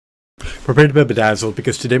Prepare to be bedazzled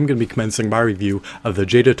because today I'm going to be commencing my review of the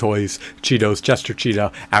Jada Toys Cheetos Chester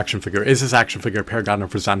Cheetah action figure. Is this action figure a paragon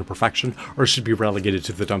of design and perfection, or should it be relegated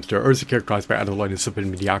to the dumpster, or is it characterized by utter and insipid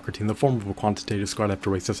mediocrity in the form of a quantitative score? I have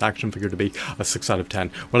to rate this action figure to be a 6 out of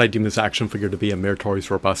 10. Would I deem this action figure to be a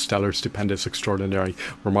meritorious, robust, stellar, stupendous, extraordinary,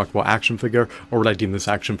 remarkable action figure, or would I deem this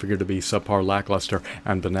action figure to be subpar, lackluster,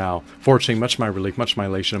 and banal? Fortunately, much of my relief, much of my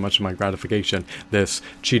elation, and much of my gratification, this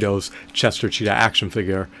Cheetos Chester Cheetah action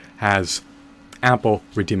figure has ample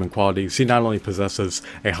redeeming qualities. He not only possesses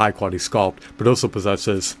a high quality sculpt, but also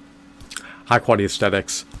possesses high quality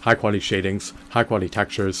aesthetics, high quality shadings, high quality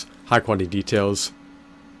textures, high quality details,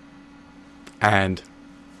 and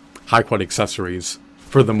high quality accessories.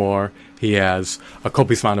 Furthermore, he has a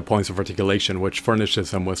copious amount of points of articulation, which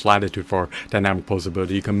furnishes him with latitude for dynamic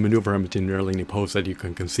posability. You can maneuver him into nearly any pose that you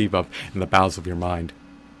can conceive of in the bowels of your mind.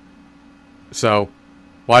 So,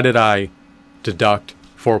 why did I deduct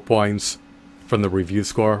 4 points from the review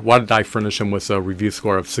score? Why did I furnish him with a review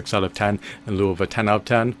score of 6 out of 10 in lieu of a 10 out of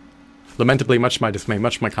 10? Lamentably, much of my dismay,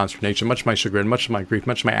 much of my consternation, much of my chagrin, much of my grief,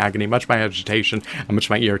 much of my agony, much of my agitation, and much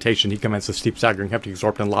of my irritation, he commands a steep, staggering, hefty,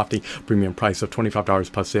 exorbitant, lofty premium price of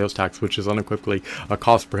 $25 plus sales tax, which is unequivocally a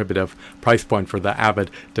cost-prohibitive price point for the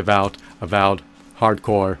avid, devout, avowed,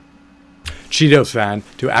 hardcore Cheetos fan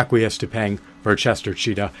to acquiesce to paying for a Chester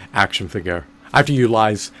Cheetah action figure. I have to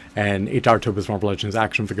utilize an 8-hour Topaz Marvel Legends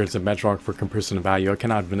action figure as a benchmark for comparison of value. I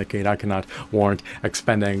cannot vindicate, I cannot warrant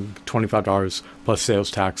expending $25 plus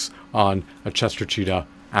sales tax on a Chester Cheetah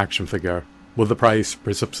action figure. Will the price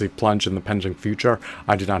precipitously plunge in the pending future?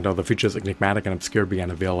 I do not know. The future is enigmatic and obscure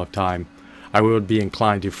beyond a veil of time. I would be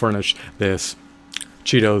inclined to furnish this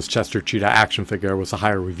Cheetos Chester Cheetah action figure with a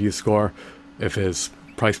higher review score if his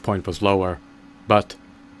price point was lower, but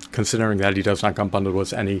considering that he does not come bundled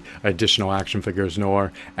with any additional action figures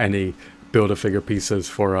nor any build-a-figure pieces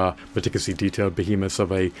for meticulously detailed behemoths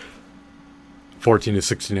of a 14 to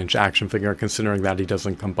 16 inch action figure, considering that he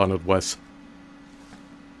doesn't come bundled with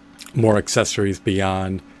more accessories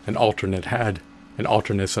beyond an alternate head, an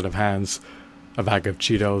alternate set of hands, a bag of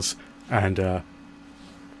Cheetos, and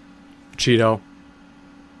Cheeto,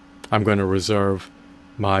 I'm going to reserve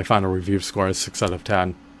my final review score as 6 out of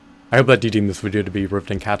 10. I hope that you deem this video to be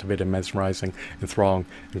riveting, captivating, mesmerizing, enthralling,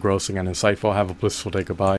 engrossing, and insightful. Have a blissful day. Goodbye.